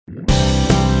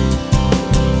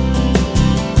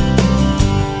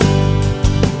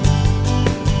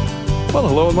Well,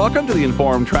 hello and welcome to the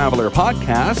Informed Traveler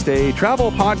Podcast, a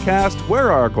travel podcast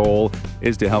where our goal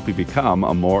is to help you become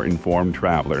a more informed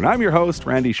traveler. And I'm your host,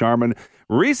 Randy Sharman.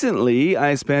 Recently,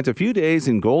 I spent a few days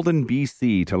in Golden,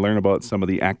 BC to learn about some of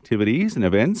the activities and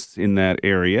events in that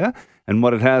area and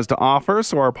what it has to offer.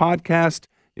 So our podcast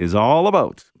is all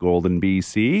about Golden,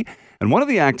 BC. And one of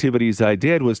the activities I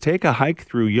did was take a hike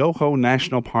through Yoho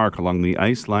National Park along the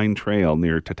Ice Line Trail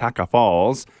near Tataka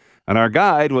Falls. And our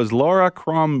guide was Laura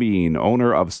Crombeen,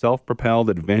 owner of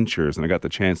Self-Propelled Adventures. And I got the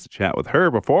chance to chat with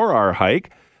her before our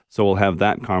hike, so we'll have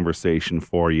that conversation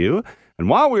for you. And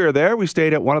while we were there, we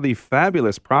stayed at one of the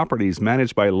fabulous properties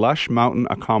managed by Lush Mountain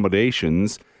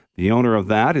Accommodations. The owner of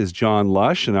that is John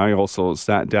Lush, and I also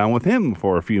sat down with him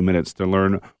for a few minutes to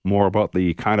learn more about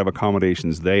the kind of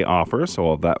accommodations they offer, so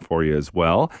I'll have that for you as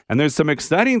well. And there's some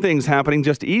exciting things happening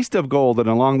just east of Golden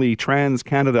along the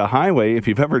Trans-Canada Highway. If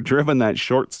you've ever driven that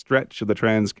short stretch of the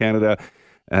Trans-Canada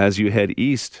as you head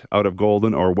east out of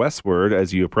Golden or westward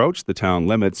as you approach the town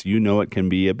limits, you know it can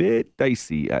be a bit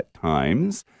dicey at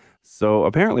times. So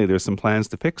apparently there's some plans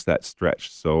to fix that stretch,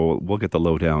 so we'll get the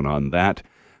lowdown on that.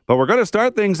 But we're going to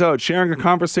start things out sharing a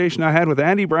conversation I had with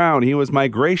Andy Brown. He was my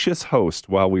gracious host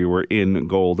while we were in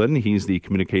Golden. He's the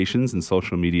communications and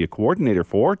social media coordinator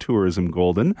for Tourism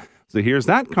Golden. So here's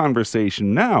that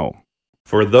conversation now.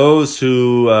 For those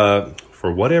who,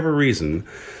 for whatever reason,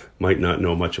 might not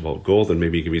know much about Golden,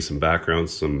 maybe give me some background,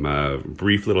 some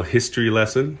brief little history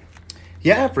lesson.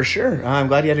 Yeah, for sure. I'm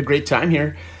glad you had a great time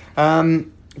here.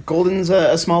 Golden's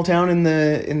a small town in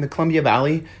the Columbia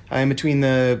Valley, in between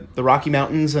the Rocky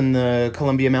Mountains and the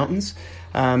Columbia Mountains.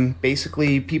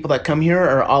 Basically, people that come here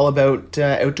are all about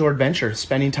outdoor adventure,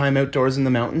 spending time outdoors in the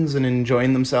mountains and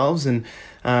enjoying themselves, and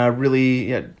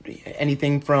really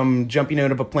anything from jumping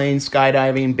out of a plane,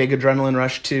 skydiving, big adrenaline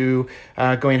rush, to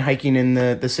going hiking in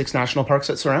the 6 national parks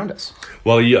that surround us.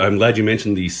 Well, I'm glad you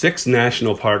mentioned the 6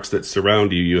 national parks that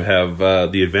surround you. You have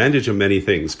the advantage of many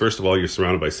things. First of all, you're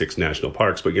surrounded by 6 national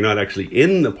parks, but you're not actually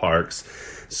in the parks,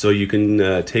 so you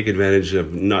can take advantage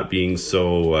of not being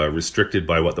so restricted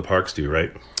by what the parks do,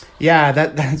 right? Yeah,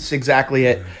 that's exactly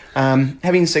it.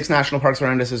 Having 6 national parks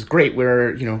around us is great.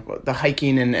 Where the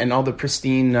hiking and all the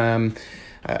pristine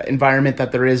environment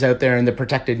that there is out there and the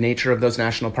protected nature of those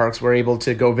national parks, we're able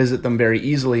to go visit them very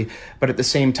easily. But at the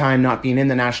same time, not being in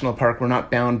the national park, we're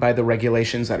not bound by the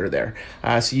regulations that are there.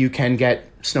 So you can get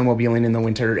snowmobiling in the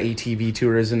winter, ATV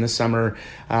tours in the summer,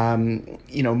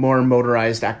 more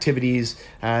motorized activities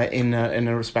in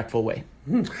a respectful way.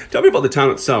 Tell me about the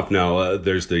town itself now.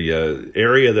 There's the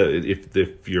area that,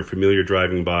 if you're familiar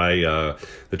driving by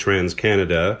the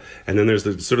Trans-Canada, and then there's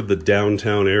the sort of the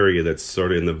downtown area that's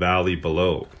sort of in the valley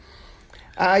below.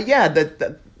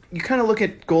 You kind of look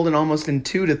at Golden almost in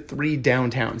 2 to 3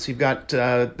 downtowns. You've got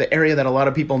the area that a lot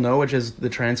of people know, which is the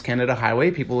Trans-Canada Highway.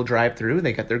 People will drive through,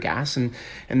 they get their gas, and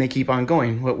they keep on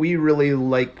going. What we really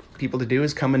like people to do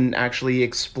is come and actually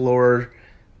explore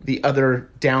the other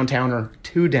downtown or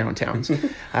 2 downtowns.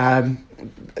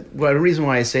 The reason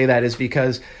why I say that is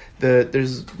because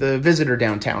there's the visitor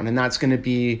downtown, and that's going to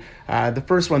be the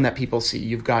first one that people see.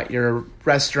 You've got your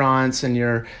restaurants and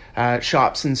your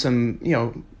shops and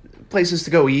some places to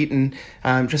go eat and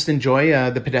just enjoy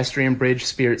the pedestrian bridge,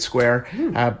 Spirit Square,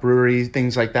 brewery,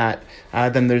 things like that.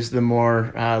 Then there's the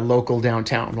more local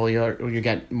downtown where you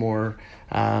get more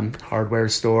hardware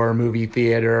store, movie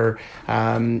theater,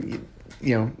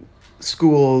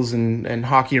 schools and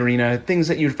hockey arena, things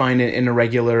that you'd find in a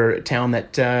regular town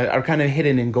that are kind of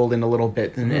hidden in Golden a little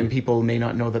bit, and people may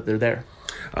not know that they're there.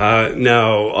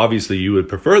 Now, obviously, you would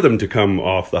prefer them to come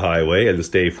off the highway and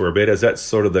stay for a bit, as that's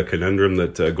sort of the conundrum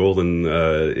that Golden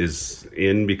is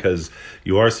in, because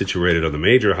you are situated on the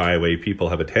major highway. People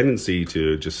have a tendency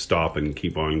to just stop and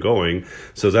keep on going.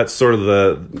 So that's sort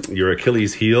of your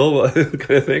Achilles heel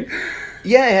kind of thing.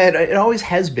 Yeah, it always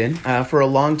has been. For a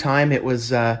long time, it was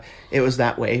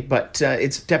that way, but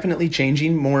it's definitely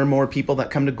changing. More and more people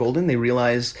that come to Golden, they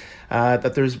realize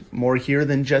that there's more here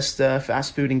than just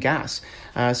fast food and gas.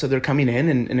 So they're coming in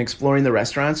and exploring the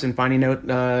restaurants and finding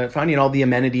all the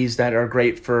amenities that are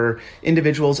great for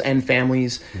individuals and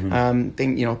families.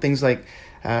 Things like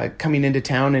coming into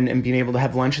town and being able to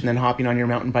have lunch and then hopping on your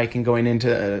mountain bike and going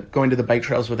to the bike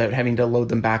trails without having to load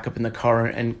them back up in the car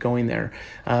and going there.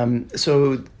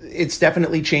 So it's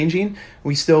definitely changing.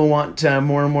 We still want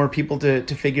more and more people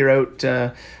to figure out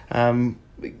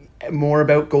more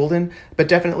about Golden, but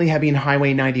definitely having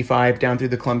Highway 95 down through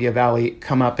the Columbia Valley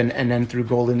come up and then through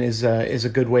Golden is a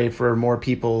good way for more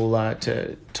people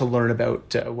to to learn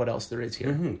about what else there is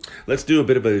here. Let's do a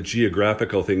bit of a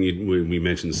geographical thing. We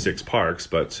mentioned 6 parks,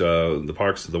 but the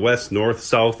parks to the west, north,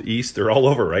 south, east, they're all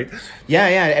over, right? Yeah.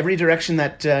 Every direction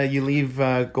that you leave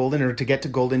Golden, or to get to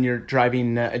Golden, you're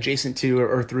driving adjacent to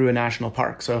or through a national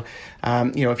park. So,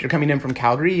 if you're coming in from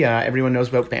Calgary, everyone knows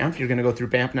about Banff. You're going to go through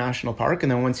Banff National Park,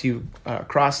 and then once you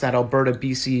cross that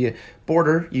Alberta-BC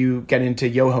border, you get into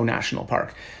Yoho National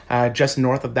Park. Just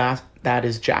north of that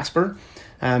is Jasper.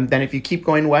 Then if you keep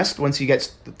going west, once you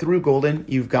get through Golden,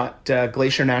 you've got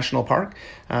Glacier National Park,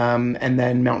 and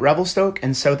then Mount Revelstoke,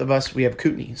 and south of us we have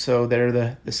Kootenay. So they're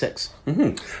the 6.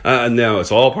 Now,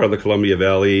 it's all part of the Columbia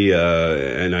Valley,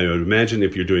 and I would imagine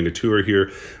if you're doing a tour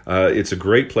here, it's a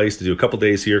great place to do a couple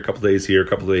days here, a couple days here, a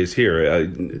couple days here.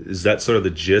 Is that sort of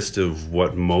the gist of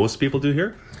what most people do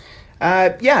here?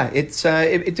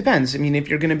 It depends. I mean, if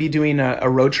you're going to be doing a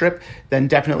road trip, then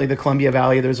definitely the Columbia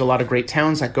Valley. There's a lot of great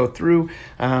towns that go through.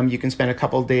 You can spend a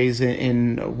couple of days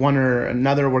in one or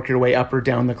another, work your way up or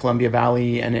down the Columbia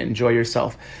Valley and enjoy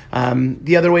yourself.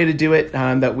 The other way to do it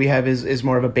that we have is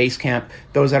more of a base camp.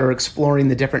 Those that are exploring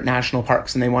the different national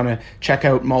parks and they want to check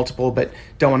out multiple but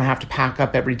don't want to have to pack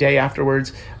up every day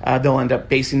afterwards, they'll end up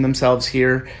basing themselves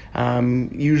here,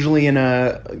 usually in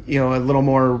a little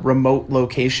more remote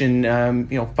location.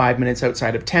 5 minutes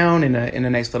outside of town in a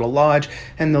nice little lodge,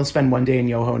 and they'll spend one day in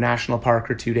Yoho National Park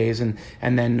or 2 days, and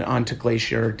then on to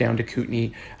Glacier, down to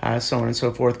Kootenay, so on and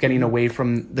so forth, getting away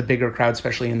from the bigger crowd,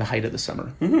 especially in the height of the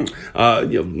summer.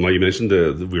 You mentioned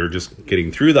we were just getting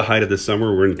through the height of the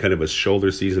summer. We're in kind of a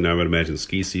shoulder season. I would imagine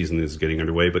ski season is getting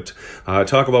underway, but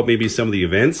talk about maybe some of the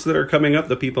events that are coming up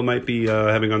that people might be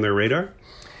having on their radar.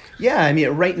 Yeah, I mean,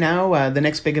 right now, the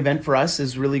next big event for us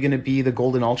is really going to be the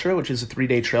Golden Ultra, which is a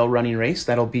 3-day trail running race.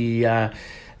 That'll be at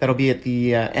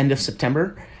the end of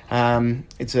September.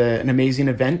 It's an amazing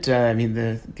event.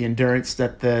 The endurance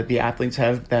that the athletes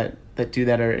have that do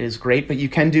that is great. But you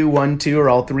can do 1, 2, or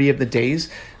all 3 of the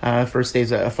days. First day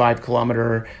is a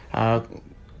 5-kilometer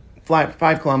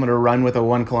 5-kilometer run with a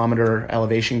 1-kilometer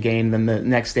elevation gain. Then the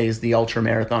next day is the ultra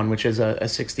marathon, which is a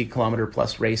 60-kilometer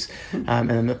plus race. And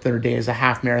then the third day is a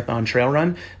half marathon trail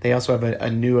run. They also have a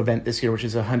new event this year, which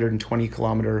is a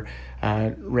 120-kilometer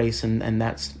race, and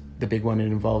that's the big one. It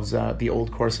involves the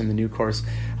old course and the new course.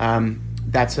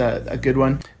 That's a good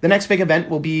one. The next big event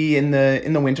will be in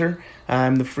the winter.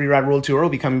 The Free Ride World Tour will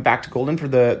be coming back to Golden for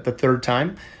the third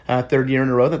time, third year in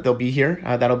a row that they'll be here.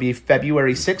 That'll be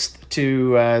February 6th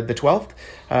to the 12th.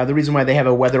 The reason why they have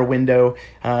a weather window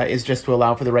is just to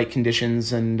allow for the right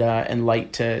conditions and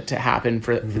light to happen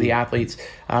for the athletes.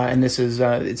 And this is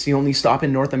it's the only stop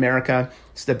in North America.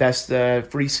 It's the best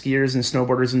free skiers and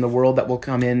snowboarders in the world that will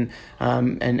come in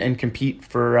and compete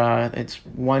for it's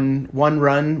one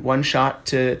run, one shot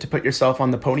to put yourself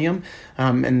on the podium.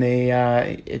 And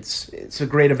it's a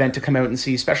great event to come out and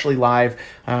see, especially live,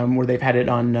 where they've had it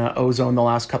on Ozone the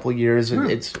last couple of years.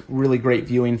 It's really great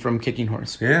viewing from Kicking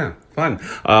Horse. Yeah, fun.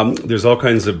 There's all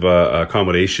kinds of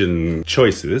accommodation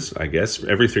choices, I guess,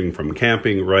 everything from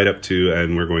camping right up to,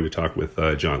 and we're going to talk with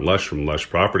John Lush from Lush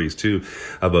Properties too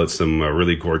about some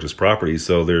really gorgeous properties.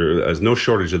 So there's no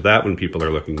shortage of that when people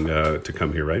are looking to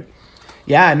come here, right?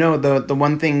 Yeah, no, the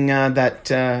one thing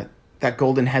that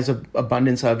Golden has an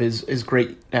abundance of is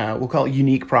great, we'll call it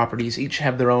unique properties. Each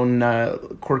have their own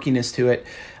quirkiness to it.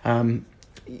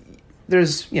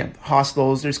 There's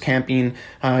hostels, there's camping,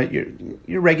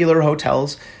 your regular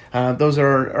hotels. Those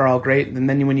are all great. And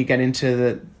then when you get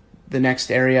into the next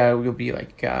area, you'll be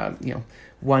like,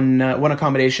 one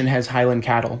accommodation has Highland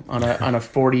cattle on a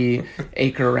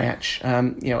 40-acre ranch.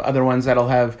 Other ones that'll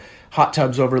have hot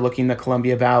tubs overlooking the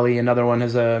Columbia Valley. Another one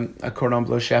has a cordon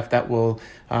bleu chef that will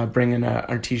bring an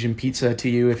artesian pizza to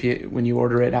you when you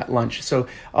order it at lunch. So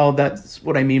all that's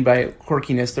what I mean by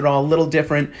quirkiness. They're all a little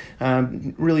different,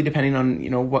 really depending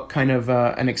on what kind of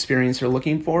an experience you're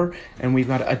looking for. And we've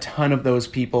got a ton of those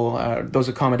people, those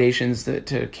accommodations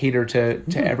to cater to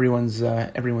everyone's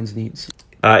needs.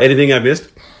 Anything I missed?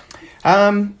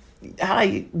 For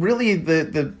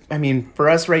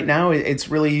us right now, it's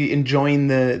really enjoying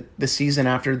the season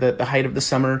after the height of the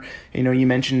summer. You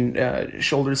mentioned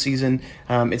shoulder season.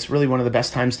 It's really one of the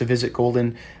best times to visit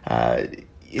Golden.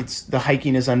 The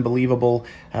hiking is unbelievable.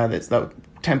 The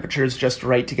temperature is just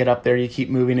right to get up there. You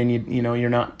keep moving, and you're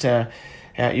not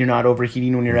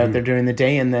overheating when you're out there during the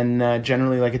day. And then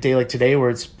generally, like a day like today,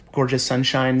 where it's gorgeous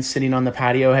sunshine, sitting on the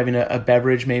patio, having a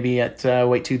beverage, maybe at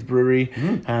White Tooth Brewery,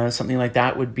 something like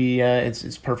that would be,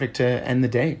 it's perfect to end the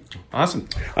day. Awesome.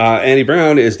 Andy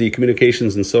Brown is the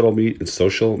Communications and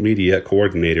Social Media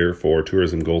Coordinator for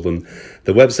Tourism Golden.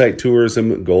 The website,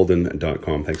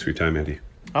 tourismgolden.com. Thanks for your time, Andy.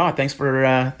 Oh, thanks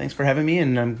for having me,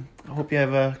 and I hope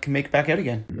you can make it back out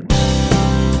again.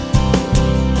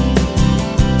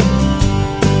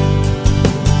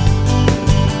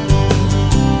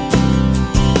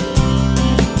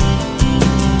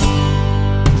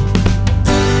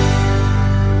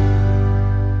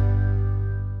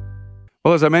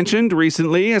 Well, as I mentioned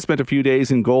recently, I spent a few days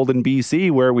in Golden,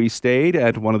 BC, where we stayed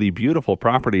at one of the beautiful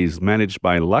properties managed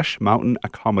by Lush Mountain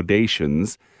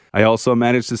Accommodations. I also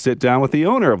managed to sit down with the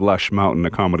owner of Lush Mountain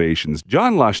Accommodations,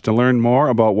 John Lush, to learn more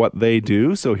about what they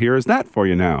do. So here is that for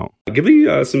you now. Give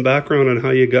me some background on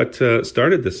how you got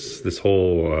started this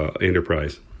whole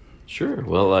enterprise. Sure.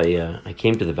 Well, I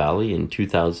came to the Valley in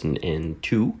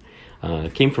 2002.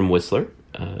 Came from Whistler.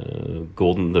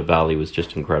 Golden, the Valley was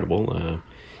just incredible.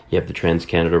 You have the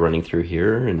Trans-Canada running through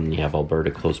here, and you have Alberta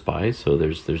close by, so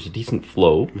there's a decent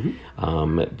flow.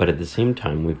 But at the same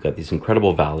time, we've got these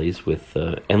incredible valleys with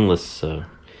endless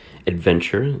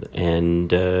adventure, and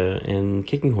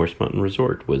Kicking Horse Mountain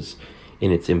Resort was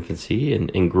in its infancy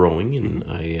and growing, and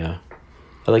I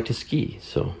like to ski,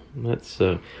 so that's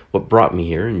what brought me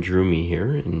here and drew me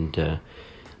here, and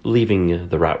leaving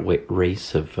the rat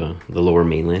race of the Lower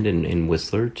Mainland in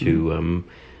Whistler to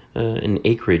an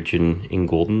acreage in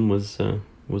Golden was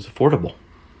affordable,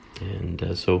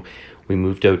 and so we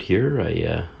moved out here.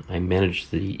 I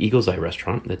managed the Eagle's Eye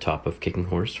restaurant at the top of Kicking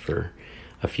Horse for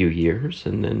a few years,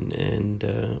 and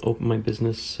then opened my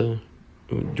business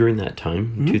during that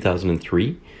time, in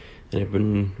 2003, and I've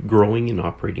been growing and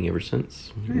operating ever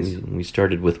since. Nice. We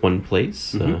started with one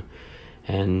place,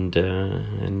 and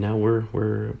now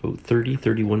we're about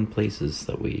 31 places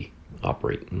that we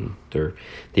operate, and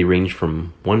they range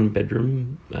from 1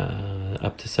 bedroom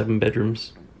up to 7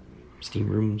 bedrooms, steam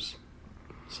rooms,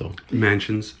 so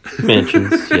Mansions.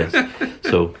 Yes.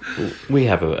 So we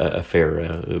have a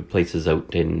fair places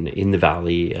out in the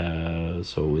valley,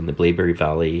 so in the Blaeberry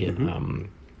Valley, and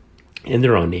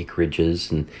they're on acreages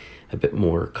and a bit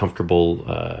more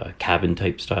comfortable cabin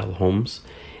type style homes.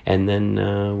 And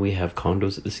then we have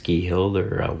condos at the ski hill.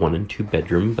 They're 1 and 2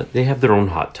 bedroom, but they have their own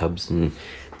hot tubs and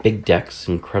big decks,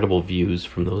 incredible views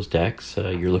from those decks.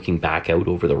 You're looking back out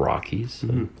over the Rockies.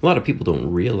 A lot of people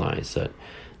don't realize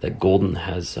that Golden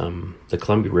has the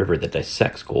Columbia River that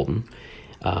dissects Golden.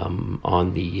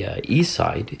 On the east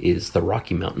side is the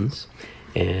Rocky Mountains,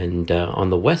 and on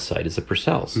the west side is the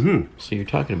Purcells. So you're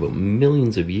talking about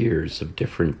millions of years of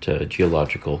different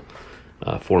geological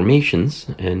formations,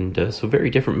 and so very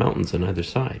different mountains on either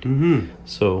side.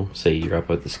 So say you're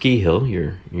up at the ski hill,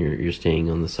 you're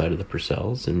staying on the side of the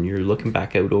Purcells, and you're looking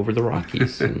back out over the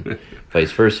Rockies, and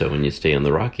vice versa. When you stay on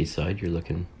the Rocky side, you're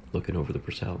looking over the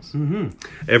Purcells.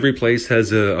 Every place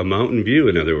has a mountain view,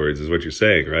 in other words, is what you're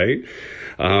saying, right?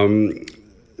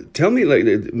 Tell me, like,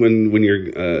 when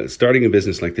you're starting a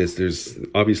business like this, there's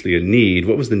obviously a need.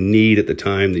 What was the need at the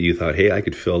time that you thought, hey, I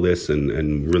could fill this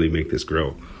and really make this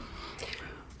grow?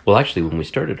 Well, actually, when we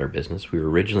started our business, we were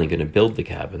originally going to build the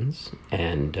cabins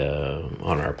and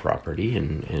on our property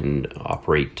and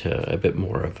operate a bit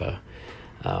more of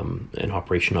an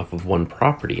operation off of one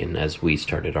property. And as we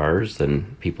started ours,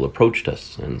 then people approached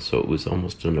us, and so it was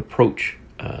almost an approach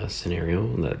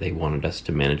scenario that they wanted us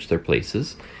to manage their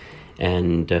places.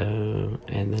 And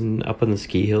then up on the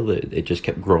ski hill, it just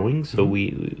kept growing. So we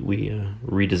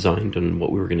redesigned on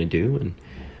what we were going to do, and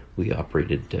we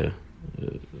operated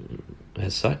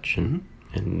as such,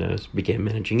 and began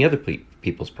managing other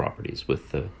people's properties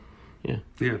with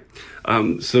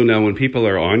So now when people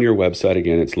are on your website,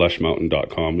 again, it's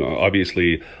lushmountain.com.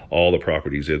 Obviously, all the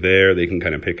properties are there. They can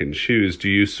kind of pick and choose. Do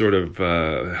you sort of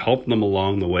help them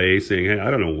along the way, saying, hey, I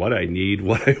don't know what I need,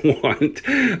 what I want,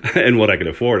 and what I can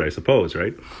afford, I suppose,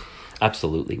 right?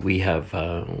 Absolutely. We have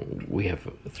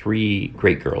 3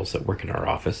 great girls that work in our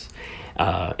office,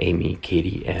 Amy,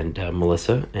 Katie, and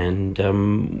Melissa,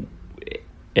 and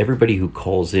everybody who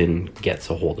calls in gets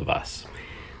a hold of us.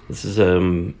 This is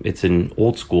it's an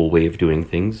old school way of doing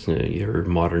things. Your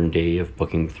modern day of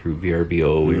booking through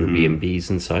VRBO, Airbnbs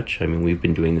and such. I mean, we've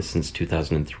been doing this since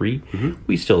 2003.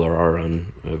 We still are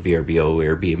on VRBO,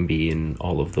 Airbnb, and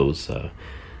all of those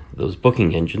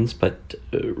booking engines. But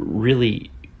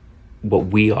really, what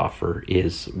we offer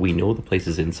is we know the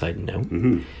places inside and out.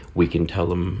 We can tell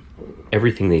them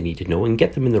everything they need to know and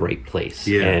get them in the right place.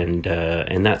 And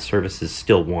that service is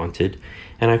still wanted.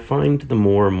 And I find the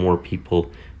more and more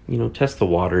people, test the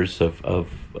waters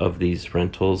of these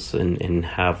rentals and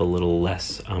have a little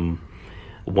less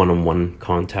one-on-one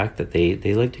contact, that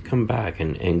they like to come back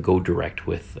and go direct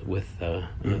with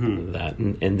that,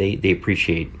 and they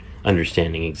appreciate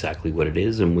understanding exactly what it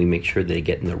is, and we make sure they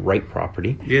get in the right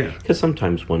property. Yeah. Because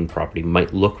sometimes one property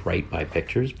might look right by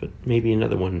pictures, but maybe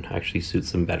another one actually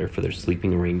suits them better for their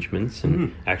sleeping arrangements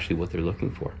and actually what they're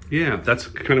looking for. Yeah, that's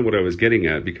kind of what I was getting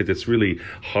at, because it's really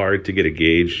hard to get a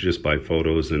gauge just by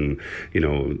photos and,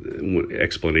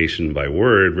 explanation by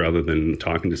word, rather than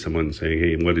talking to someone and saying,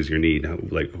 hey, what is your need?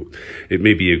 Like, it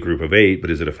may be a group of 8, but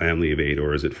is it a family of 8,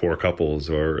 or is it 4 couples,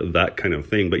 or that kind of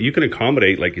thing? But you can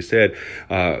accommodate, like you said,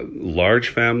 large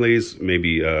families,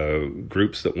 maybe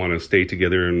groups that want to stay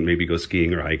together and maybe go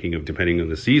skiing or hiking, depending on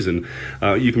the season.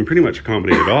 You can pretty much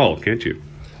accommodate it all, can't you?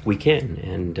 We can,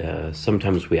 and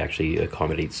sometimes we actually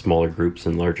accommodate smaller groups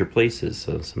in larger places.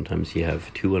 So sometimes you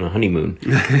have 2 on a honeymoon,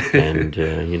 and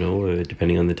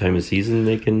depending on the time of season,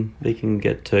 they can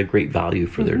get great value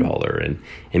for their dollar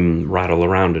and rattle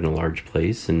around in a large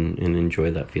place and enjoy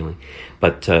that feeling.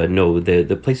 But no,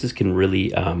 the places can really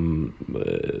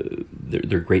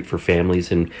they're great for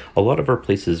families, and a lot of our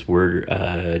places were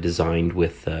designed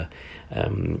with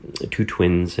 2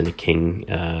 twins and a king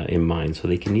in mind, so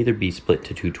they can either be split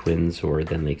to 2 twins, or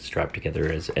then they strap together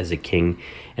as a king,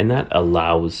 and that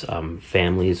allows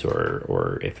families,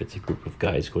 or if it's a group of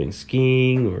guys going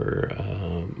skiing, or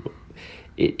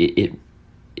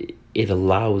it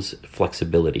allows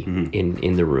flexibility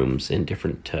in the rooms, and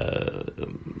different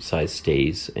size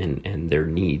stays and their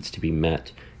needs to be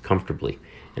met comfortably,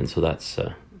 and so that's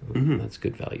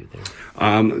good value there.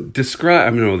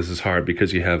 Describe, I know this is hard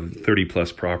because you have 30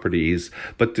 plus properties,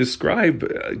 but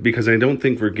describe, because I don't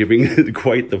think we're giving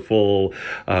quite the full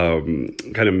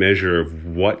kind of measure of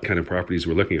what kind of properties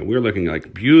we're looking at. We're looking at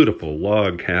like beautiful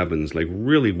log cabins, like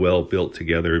really well built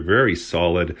together, very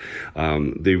solid.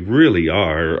 They really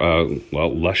are,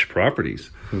 lush properties.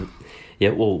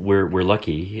 Yeah, well, we're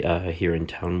lucky here in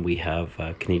town. We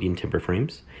have Canadian Timber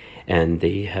Frames, and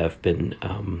they have been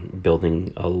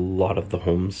building a lot of the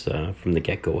homes from the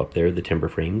get-go up there, the Timber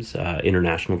Frames.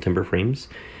 International Timber Frames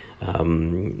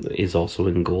is also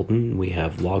in Golden. We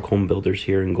have log home builders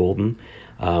here in Golden,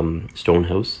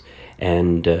 Stonehouse.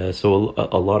 And so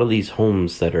a lot of these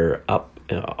homes that are up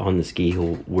on the ski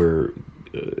hill were...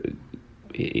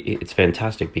 it's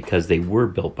fantastic because they were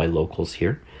built by locals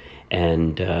here.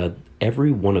 And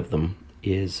every one of them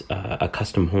is a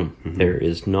custom home. There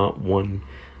is not one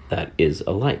that is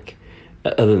alike,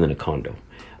 other than a condo.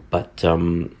 But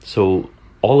so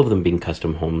all of them being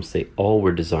custom homes, they all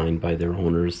were designed by their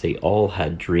owners. They all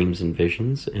had dreams and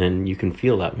visions, and you can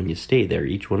feel that when you stay there.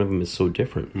 Each one of them is so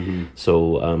different.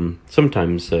 So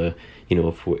sometimes,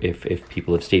 if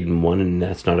people have stayed in one and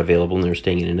that's not available and they're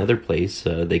staying in another place,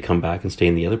 they come back and stay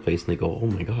in the other place and they go, oh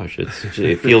my gosh, it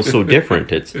feels so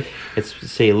different. It's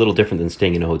say a little different than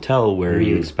staying in a hotel where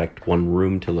you expect one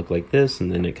room to look like this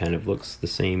and then it kind of looks the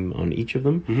same on each of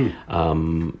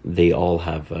them. They all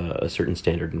have a certain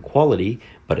standard and quality,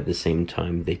 but at the same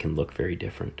time they can look very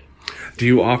different. Do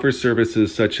you offer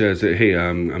services such as, hey,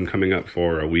 I'm coming up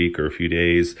for a week or a few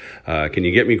days. Can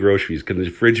you get me groceries? Can the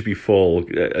fridge be full?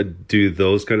 Do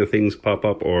those kind of things pop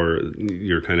up, or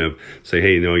you're kind of say,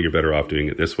 hey, no, you're better off doing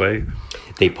it this way?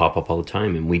 They pop up all the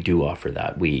time, and we do offer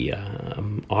that. We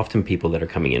often people that are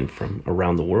coming in from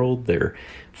around the world, they're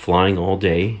flying all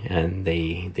day, and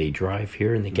they drive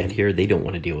here, and they get here. They don't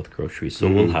want to deal with groceries, so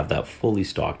we'll have that fully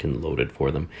stocked and loaded for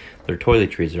them. Their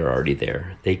toiletries are already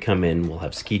there. They come in, we'll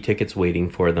have ski tickets waiting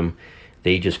for them.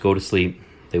 They just go to sleep.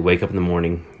 They wake up in the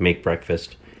morning, make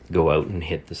breakfast, go out and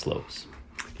hit the slopes.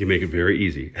 You make it very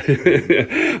easy.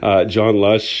 John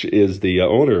Lush is the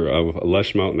owner of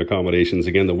Lush Mountain Accommodations.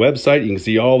 Again, the website, you can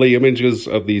see all the images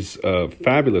of these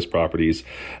fabulous properties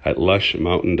at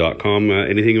lushmountain.com.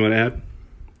 Anything you want to add?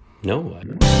 No.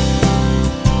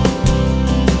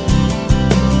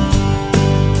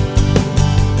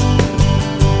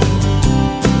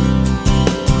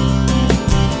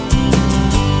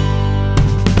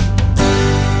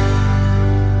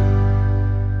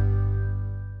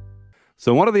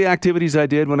 So one of the activities I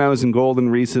did when I was in Golden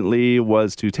recently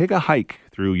was to take a hike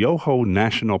through Yoho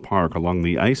National Park along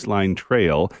the Iceline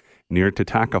Trail near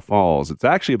Tataka Falls. It's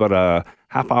actually about a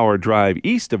half-hour drive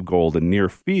east of Golden near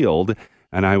Field.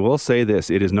 And I will say this,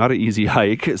 it is not an easy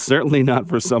hike, certainly not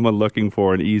for someone looking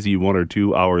for an easy 1 or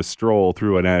 2 hour stroll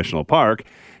through a national park.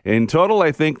 In total,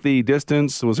 I think the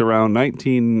distance was around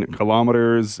 19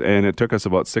 kilometers, and it took us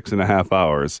about 6.5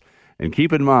 hours. And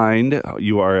keep in mind,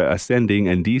 you are ascending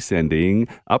and descending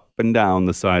up and down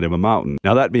the side of a mountain.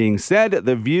 Now, that being said,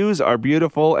 the views are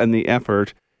beautiful and the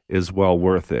effort is well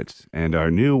worth it. And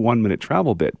our new 1-minute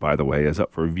travel bit, by the way, is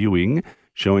up for viewing,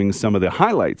 showing some of the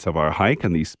highlights of our hike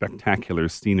and the spectacular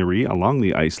scenery along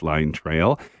the Iceline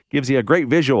Trail. gives you a great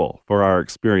visual for our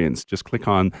experience. Just click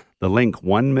on the link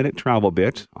 1 Minute Travel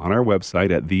Bit on our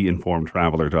website at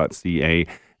theinformedtraveler.ca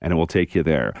and it will take you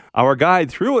there. Our guide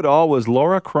through it all was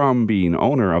Laura Crombeen,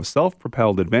 owner of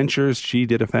Self-Propelled Adventures. She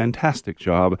did a fantastic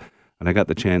job, and I got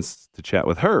the chance to chat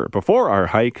with her before our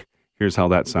hike. Here's how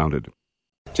that sounded.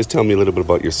 Just tell me a little bit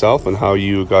about yourself and how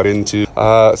you got into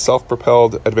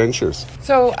Self-Propelled Adventures.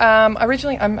 So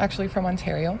originally, I'm actually from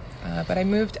Ontario, but I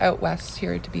moved out west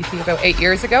here to BC about 8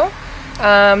 years ago.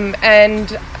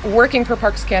 And working for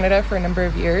Parks Canada for a number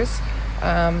of years,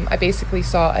 I basically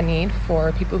saw a need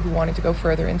for people who wanted to go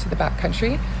further into the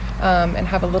backcountry and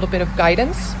have a little bit of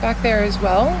guidance back there as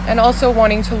well, and also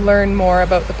wanting to learn more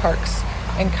about the parks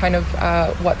and kind of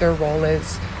what their role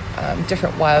is,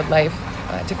 different wildlife,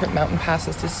 different mountain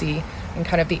passes to see, and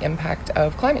kind of the impact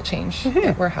of climate change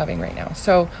that we're having right now.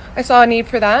 So I saw a need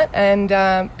for that and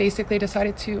basically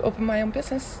decided to open my own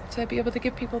business to be able to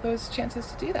give people those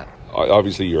chances to do that.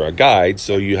 Obviously, you're a guide,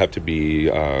 so you have to be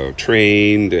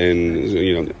trained,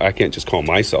 and I can't just call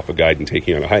myself a guide and take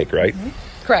you on a hike, right?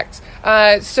 Mm-hmm. Correct.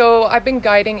 So I've been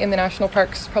guiding in the national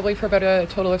parks probably for about a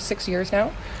total of 6 years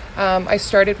now. I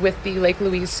started with the Lake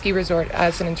Louise Ski Resort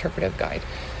as an interpretive guide.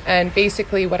 And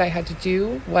basically what I had to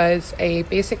do was a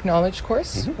basic knowledge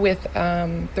course with,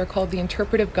 they're called the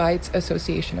Interpretive Guides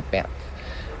Association of Banff.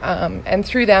 And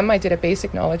through them, I did a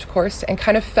basic knowledge course and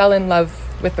kind of fell in love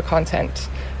with the content.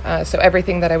 So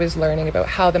everything that I was learning about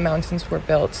how the mountains were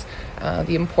built,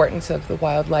 the importance of the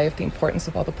wildlife, the importance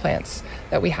of all the plants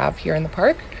that we have here in the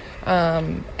park.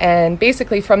 And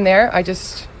basically from there, I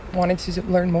just wanted to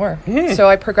learn more. So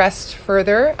I progressed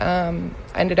further,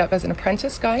 ended up as an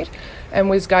apprentice guide and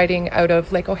was guiding out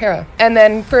of Lake O'Hara. And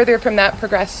then further from that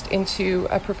progressed into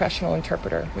a professional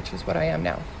interpreter, which is what I am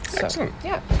now. So, excellent.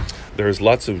 Yeah. There's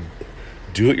lots of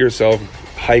do-it-yourself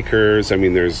hikers. I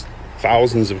mean, there's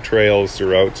thousands of trails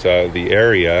throughout the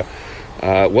area.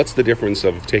 What's the difference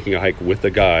of taking a hike with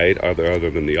a guide, other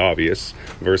than the obvious,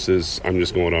 versus I'm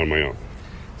just going on my own?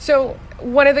 So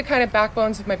one of the kind of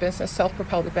backbones of my business,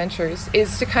 Self-Propelled Adventures,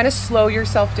 is to kind of slow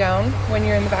yourself down when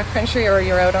you're in the backcountry or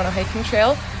you're out on a hiking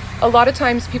trail. A lot of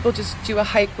times people just do a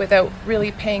hike without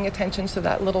really paying attention to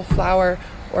that little flower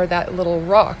or that little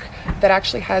rock that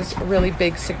actually has really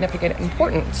big significant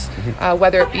importance,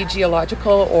 whether it be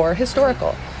geological or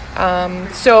historical.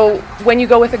 So when you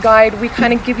go with a guide, we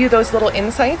kind of give you those little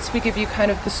insights. We give you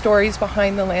kind of the stories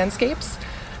behind the landscapes.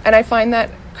 And I find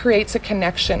that creates a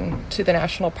connection to the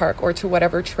national park or to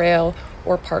whatever trail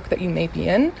or park that you may be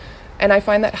in. And I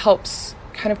find that helps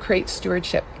kind of create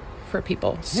stewardship for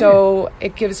people. So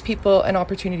it gives people an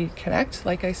opportunity to connect,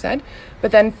 like I said,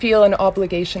 but then feel an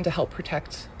obligation to help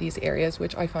protect these areas,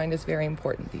 which I find is very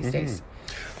important these days.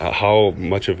 How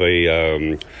much of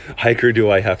a hiker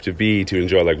do I have to be to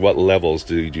enjoy? Like, what levels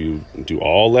do you do?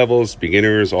 All levels,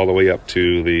 beginners, all the way up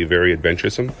to the very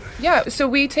adventuresome? Yeah, so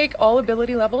we take all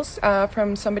ability levels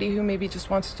from somebody who maybe just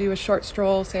wants to do a short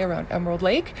stroll, say around Emerald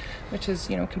Lake, which is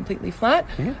completely flat,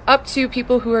 up to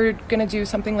people who are going to do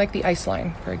something like the Ice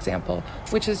Line, for example,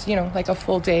 which is like a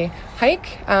full day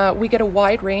hike. We get a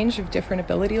wide range of different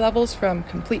ability levels, from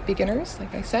complete beginners,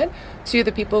 like I said, to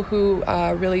the people who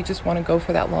really just want to go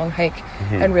for that long hike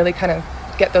and really kind of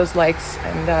get those legs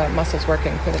and muscles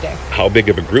working for the day. How big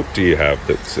of a group do you have?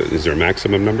 Is there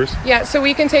maximum numbers? Yeah, so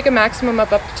we can take a maximum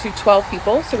of up to 12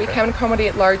 people, so we can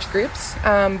accommodate large groups.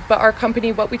 But our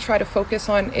company, what we try to focus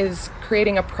on is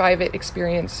creating a private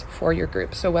experience for your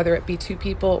group. So whether it be 2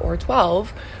 people or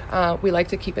 12, we like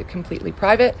to keep it completely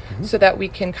private so that we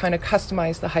can kind of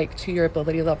customize the hike to your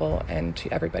ability level and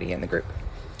to everybody in the group.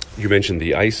 You mentioned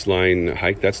the Ice Line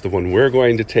hike. That's the one we're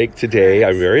going to take today.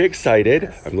 I'm very excited.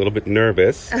 I'm a little bit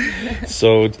nervous.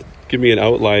 So give me an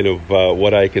outline of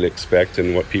what I can expect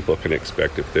and what people can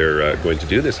expect if they're going to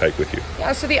do this hike with you.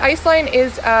 Yeah, so the Ice Line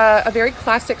is a very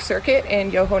classic circuit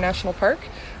in Yoho National Park.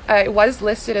 It was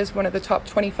listed as one of the top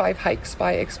 25 hikes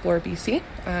by Explore BC,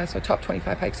 so top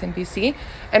 25 hikes in BC,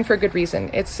 and for good reason.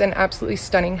 It's an absolutely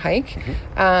stunning hike.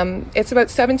 It's about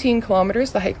 17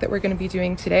 kilometers, the hike that we're going to be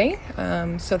doing today.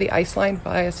 So the Ice Line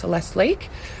via Celeste Lake.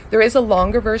 There is a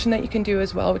longer version that you can do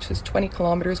as well, which is 20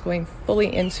 kilometers going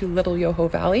fully into Little Yoho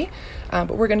Valley.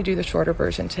 But we're going to do the shorter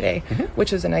version today,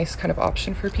 which is a nice kind of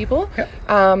option for people.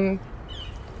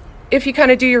 If you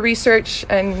kind of do your research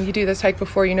and you do this hike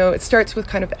before, it starts with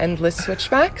kind of endless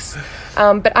switchbacks.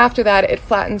 But after that, it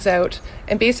flattens out.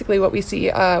 And basically what we see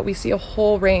a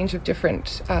whole range of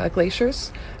different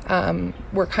glaciers.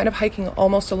 We're kind of hiking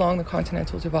almost along the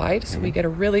Continental Divide, so we get a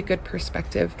really good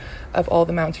perspective of all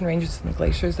the mountain ranges and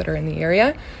glaciers that are in the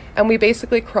area. And we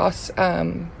basically cross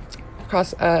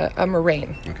a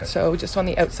moraine, so just on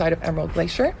the outside of Emerald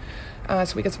Glacier.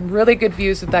 So we get some really good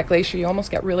views of that glacier. You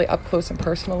almost get really up close and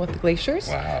personal with the glaciers.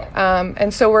 Wow.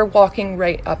 And so we're walking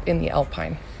right up in the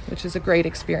Alpine, which is a great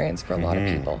experience for a lot of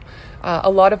people. A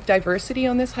lot of diversity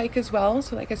on this hike as well.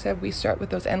 So like I said, we start with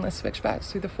those endless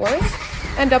switchbacks through the forest,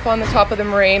 end up on the top of the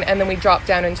moraine, and then we drop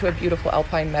down into a beautiful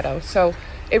alpine meadow. So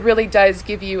it really does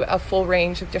give you a full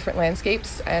range of different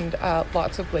landscapes and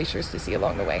lots of glaciers to see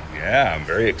along the way. Yeah, I'm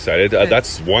very excited.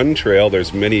 That's one trail.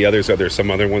 There's many others. Are there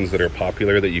some other ones that are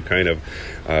popular that you kind of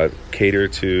cater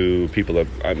to people?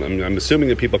 I'm assuming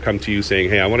that people come to you saying,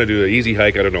 hey, I want to do an easy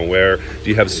hike. I don't know where. Do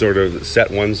you have sort of set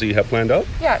ones that you have planned out?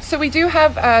 Yeah, so we do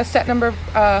have a set number of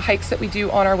hikes that we do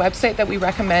on our website that we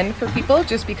recommend for people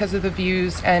just because of the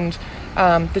views and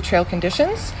the trail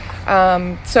conditions.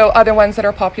 So other ones that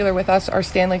are popular with us are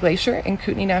Stanley Glacier in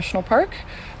Kootenay National Park,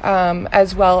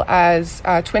 as well as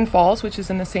Twin Falls, which is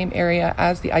in the same area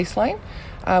as the ice line,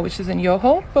 which is in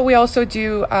Yoho. But we also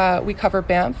do, we cover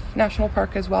Banff National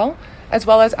Park as well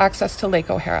as access to Lake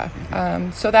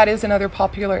O'Hara. So that is another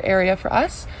popular area for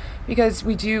us, because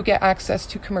we do get access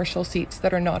to commercial seats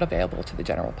that are not available to the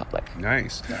general public.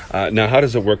 Nice. Now, how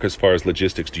does it work as far as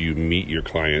logistics? Do you meet your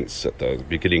clients at the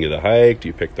beginning of the hike? Do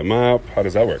you pick them up? How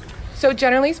does that work? So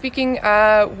generally speaking,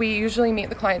 we usually meet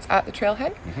the clients at the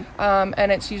trailhead,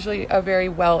 and it's usually a very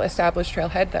well-established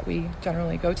trailhead that we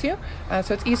generally go to.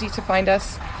 So it's easy to find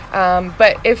us.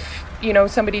 But if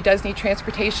somebody does need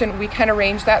transportation, we can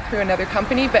arrange that through another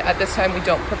company. But at this time, we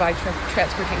don't provide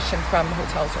transportation from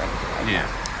hotels or anything like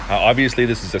that. Obviously,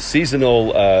 this is a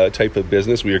seasonal type of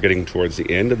business. We are getting towards the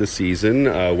end of the season.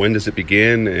 When does it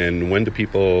begin, and when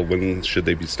should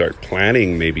they start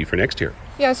planning maybe for next year?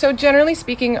 Yeah, so generally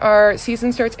speaking, our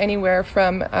season starts anywhere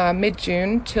from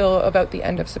mid-June till about the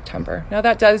end of September. Now,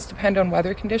 that does depend on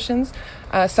weather conditions.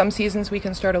 Some seasons we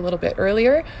can start a little bit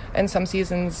earlier, and some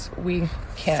seasons we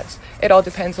can't. It all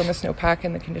depends on the snowpack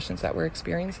and the conditions that we're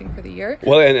experiencing for the year.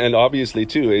 Well, and obviously,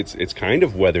 too, it's kind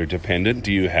of weather dependent.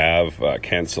 Do you have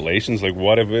cancellations? Like,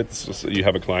 what if you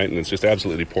have a client and it's just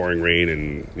absolutely pouring rain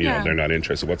and they're not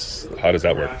interested? How does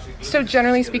that work? So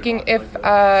generally speaking, if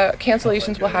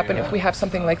cancellations will happen if we have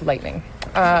something like lightning.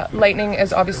 Lightning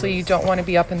is obviously, you don't want to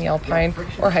be up in the Alpine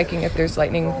or hiking if there's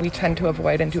lightning. We tend to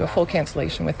avoid and do a full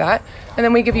cancellation with that. And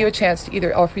then we give you a chance to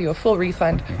either offer you a full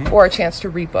refund or a chance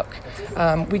to rebook.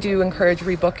 We do encourage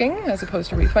rebooking as opposed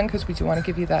to refund because we do want to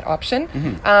give you that option.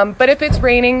 But if it's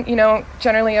raining,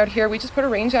 generally out here, we just put a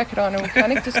rain jacket on and we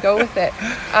kind of just go with it.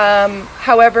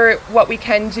 However, what we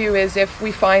can do is if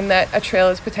we find that a trail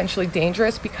is potentially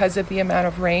dangerous because of the amount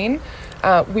of rain,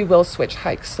 we will switch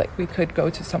hikes. Like we could go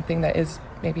to something that is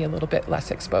maybe a little bit less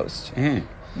exposed.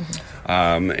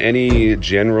 Any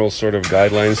general sort of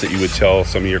guidelines that you would tell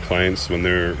some of your clients when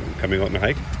they're coming out on a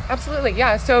hike? Absolutely,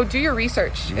 yeah. So do your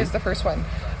research is the first one.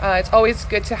 It's always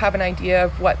good to have an idea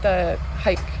of what the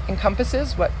hike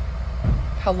encompasses,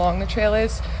 how long the trail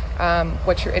is,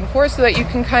 what you're in for, so that you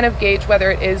can kind of gauge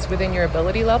whether it is within your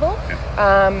ability level.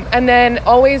 And then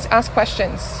always ask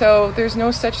questions. So there's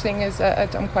no such thing as a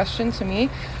dumb question to me.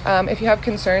 If you have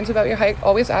concerns about your hike,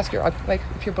 always ask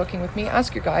if you're booking with me,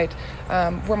 ask your guide.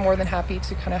 We're more than happy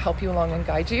to kind of help you along and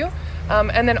guide you.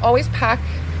 And then always pack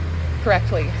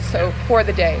correctly. So for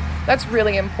the day, that's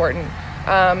really important.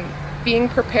 Being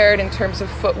prepared in terms of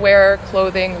footwear,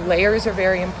 clothing, layers are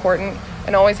very important.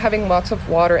 And always having lots of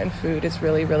water and food is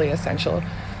really, really essential.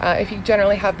 If you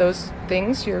generally have those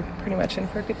things, you're pretty much in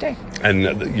for a good day.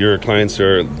 And your clients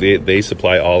they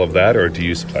supply all of that, or do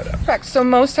you supply that? Correct. So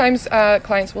most times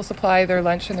clients will supply their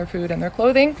lunch and their food and their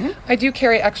clothing. I do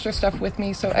carry extra stuff with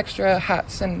me, so extra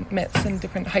hats and mitts and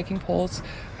different hiking poles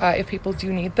if people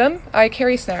do need them. I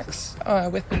carry snacks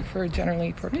with me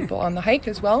generally for people on the hike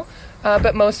as well.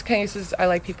 But most cases, I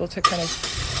like people to kind of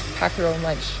pack their own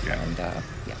lunch.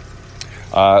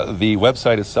 The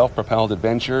website is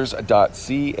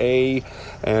selfpropelledadventures.ca,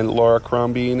 and Laura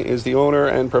Crombeen is the owner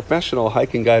and professional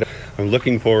hiking guide. I'm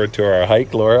looking forward to our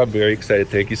hike, Laura. I'm very excited.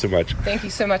 Thank you so much. Thank you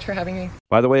so much for having me.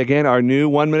 By the way, again, our new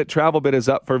 1-minute travel bit is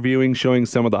up for viewing, showing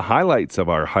some of the highlights of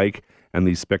our hike and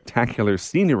the spectacular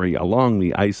scenery along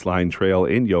the Iceline Trail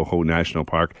in Yoho National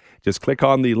Park. Just click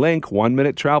on the link,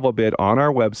 1-minute travel bit, on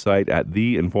our website at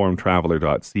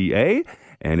theinformedtraveler.ca,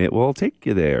 and it will take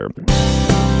you there.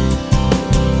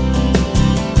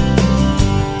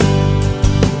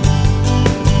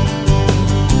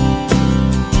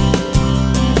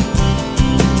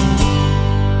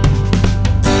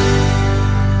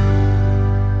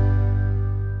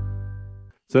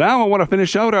 So now I want to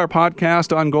finish out our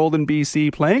podcast on Golden,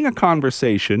 BC, playing a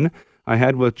conversation I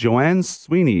had with Joanne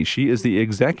Sweeney. She is the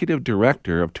Executive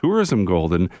Director of Tourism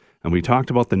Golden, and we talked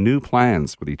about the new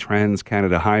plans for the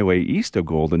Trans-Canada Highway east of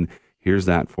Golden. Here's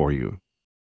that for you.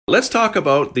 Let's talk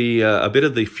about the a bit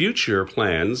of the future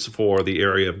plans for the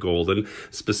area of Golden,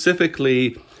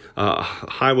 specifically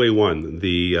Highway 1,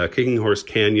 the Kicking Horse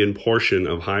Canyon portion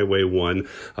of Highway 1,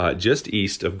 just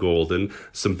east of Golden.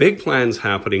 Some big plans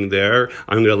happening there.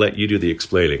 I'm going to let you do the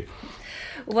explaining.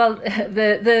 Well,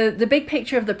 the big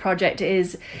picture of the project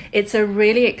is it's a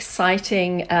really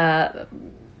exciting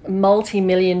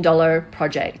multi-million-dollar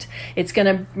project. It's going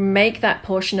to make that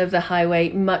portion of the highway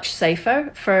much safer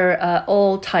for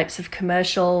all types of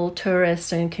commercial,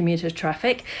 tourist, and commuter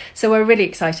traffic. So we're really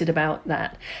excited about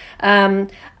that.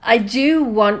 I do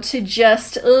want to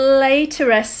just lay to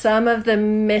rest some of the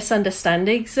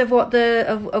misunderstandings of what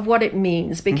what it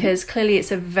means, because clearly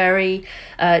it's a very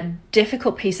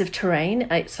difficult piece of terrain.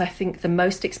 It's, I think, the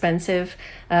most expensive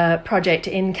project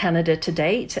in Canada to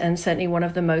date, and certainly one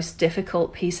of the most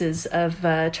difficult pieces of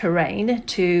terrain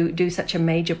to do such a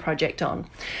major project on.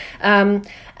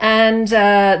 And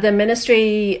the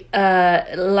ministry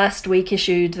last week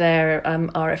issued their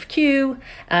RFQ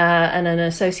and an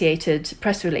associated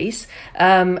press release.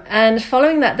 And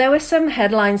following that, there were some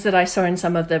headlines that I saw in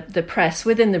some of the press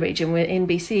within the region, in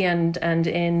BC and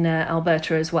in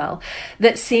Alberta as well,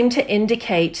 that seemed to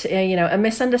indicate, a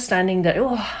misunderstanding that,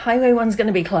 Highway 1's going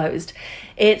to be closed.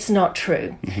 It's not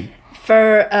true.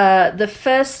 For the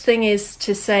first thing is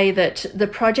to say that the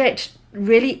project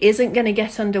really isn't going to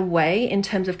get underway in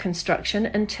terms of construction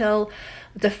until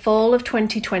the fall of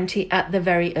 2020 at the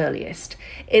very earliest.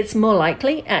 It's more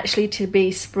likely actually to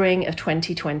be spring of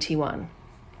 2021.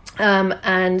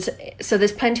 And so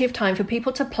there's plenty of time for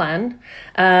people to plan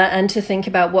and to think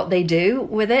about what they do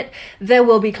with it. There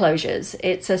will be closures.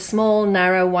 It's a small,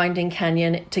 narrow, winding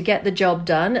canyon. To get the job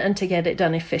done and to get it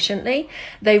done efficiently,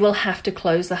 they will have to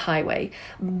close the highway.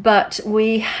 But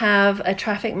we have a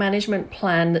traffic management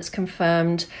plan that's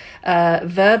confirmed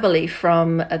verbally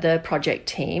from the project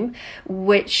team,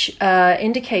 which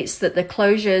indicates that the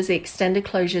extended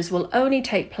closures will only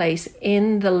take place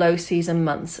in the low season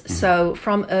months. So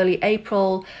from early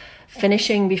April,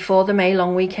 finishing before the May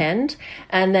long weekend,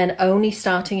 and then only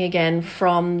starting again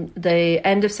from the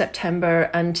end of September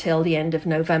until the end of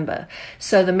November.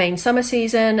 So the main summer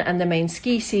season and the main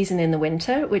ski season in the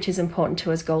winter, which is important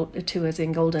to us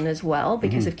in Golden as well,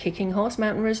 because of Kicking Horse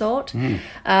Mountain Resort.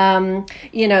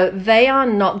 They are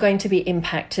not going to be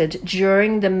impacted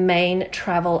during the main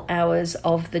travel hours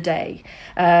of the day.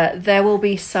 There will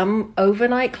be some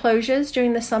overnight closures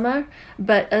during the summer,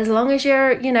 but as long as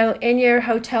you're, in your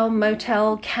hotel,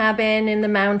 motel, cabin in the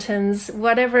mountains,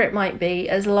 whatever it might be,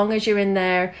 as long as you're in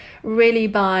there really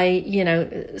by,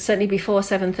 certainly before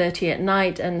 7:30 at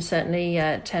night and certainly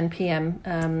 10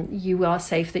 p.m., you are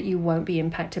safe that you won't be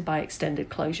impacted by extended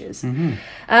closures.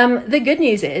 The good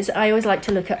news is, I always like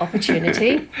to look at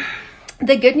opportunity.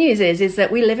 The good news is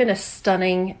that we live in a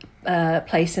stunning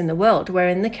place in the world. We're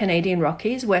in the Canadian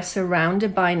Rockies. We're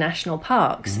surrounded by national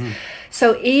parks.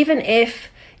 So even if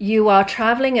you are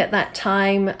traveling at that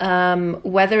time,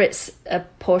 whether it's a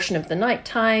portion of the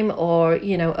nighttime or,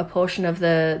 a portion of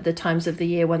the times of the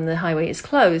year when the highway is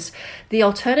closed, the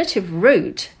alternative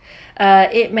route,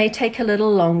 it may take a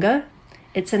little longer.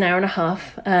 It's an hour and a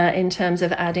half in terms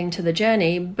of adding to the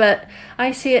journey, but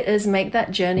I see it as make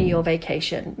that journey your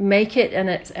vacation. Make it an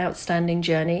outstanding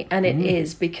journey, and it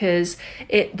is, because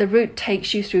the route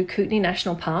takes you through Kootenay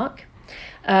National Park,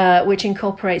 which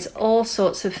incorporates all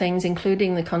sorts of things,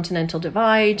 including the Continental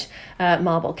Divide,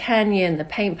 Marble Canyon, the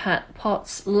paint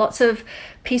pots, lots of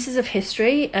pieces of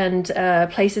history and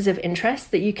places of interest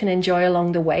that you can enjoy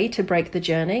along the way to break the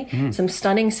journey. Some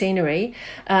stunning scenery.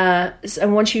 And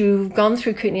once you've gone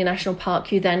through Kootenay National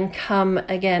Park, you then come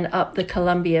again up the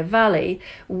Columbia Valley,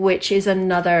 which is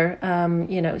another,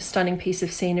 stunning piece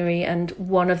of scenery and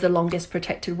one of the longest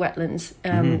protected wetlands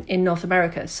in North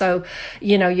America. So,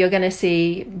 you're going to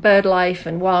see bird life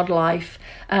and wildlife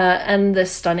and the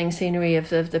stunning scenery of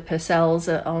the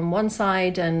Purcells on one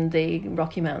side and the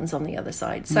Rocky Mountains on the other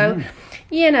side. So,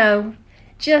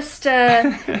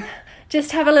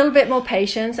 just have a little bit more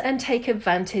patience and take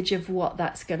advantage of what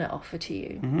that's going to offer to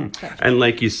you. And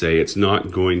like you say, it's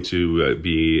not going to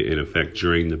be in effect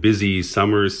during the busy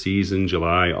summer season,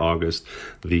 July, August.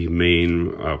 The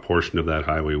main portion of that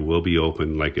highway will be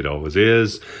open like it always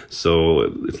is. So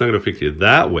it's not going to affect you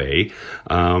that way.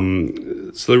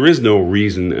 So there is no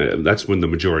reason. That's when the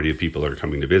majority of people are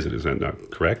coming to visit. Is that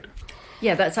not correct?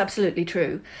 Yeah, that's absolutely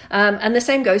true. And the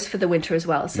same goes for the winter as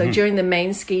well. So during the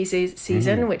main ski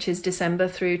season, which is December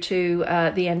through to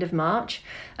the end of March,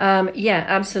 yeah,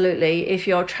 absolutely. If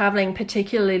you're traveling,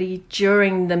 particularly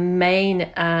during the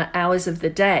main hours of the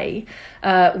day,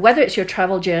 whether it's your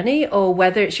travel journey or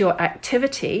whether it's your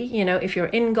activity, if you're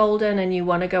in Golden and you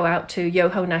want to go out to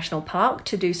Yoho National Park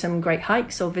to do some great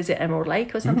hikes or visit Emerald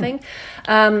Lake or something,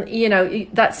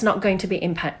 that's not going to be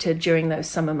impacted during those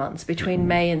summer months between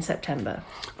May and September.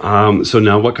 So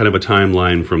now what kind of a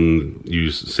timeline from,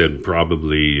 you said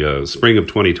probably spring of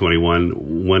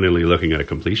 2021, when are you looking at a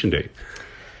completion date?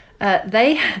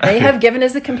 They have given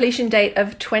us a completion date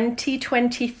of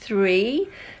 2023,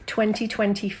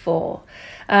 2024.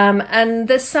 And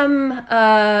there's some,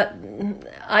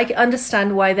 I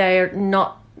understand why they're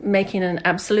not making an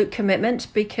absolute commitment,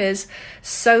 because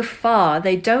so far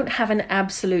they don't have an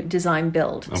absolute design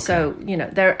build. Okay. So,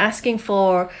 they're asking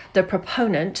for the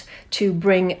proponent to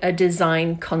bring a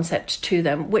design concept to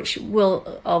them, which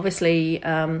will obviously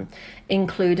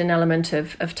include an element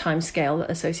of time scale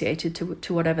associated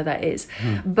to whatever that is.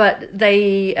 But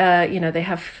they they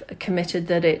have committed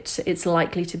that it's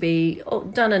likely to be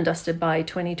done and dusted by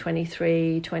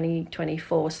 2023,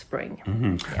 2024 spring.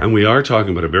 Yeah. And we are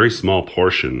talking about a very small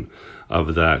portion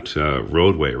of that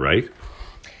roadway, right?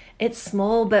 It's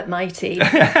small but mighty.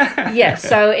 Yes,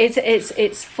 so it's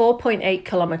 4.8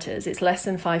 kilometers. It's less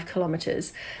than 5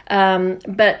 kilometers,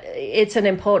 but it's an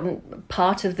important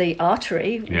part of the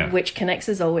artery which connects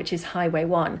us all, which is Highway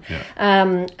 1.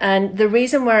 Yeah. And the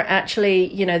reason we're actually,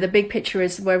 the big picture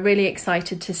is we're really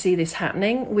excited to see this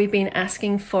happening. We've been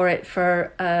asking for it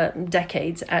for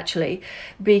decades, actually,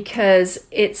 because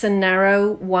it's a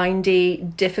narrow, windy,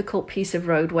 difficult piece of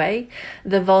roadway.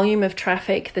 The volume of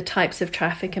traffic, the types of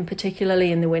traffic, and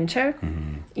particularly in the winter,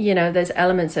 there's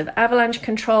elements of avalanche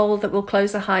control that will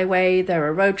close the highway. There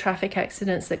are road traffic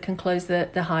accidents that can close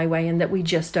the highway, and that we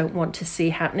just don't want to see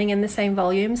happening in the same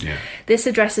volumes. Yeah. This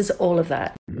addresses all of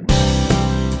that.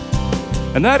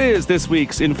 And that is this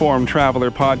week's Informed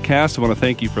Traveler podcast. I want to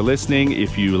thank you for listening.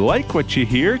 If you like what you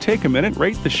hear, take a minute,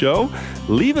 rate the show,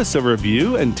 leave us a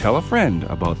review, and tell a friend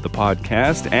about the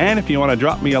podcast. And if you want to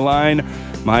drop me a line,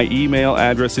 my email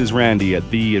address is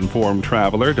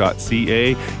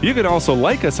randy@theinformedtraveler.ca. You can also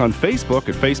like us on Facebook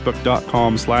at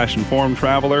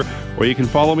facebook.com/informedtraveler, or you can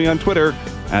follow me on Twitter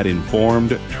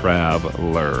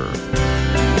 @InformedTraveler.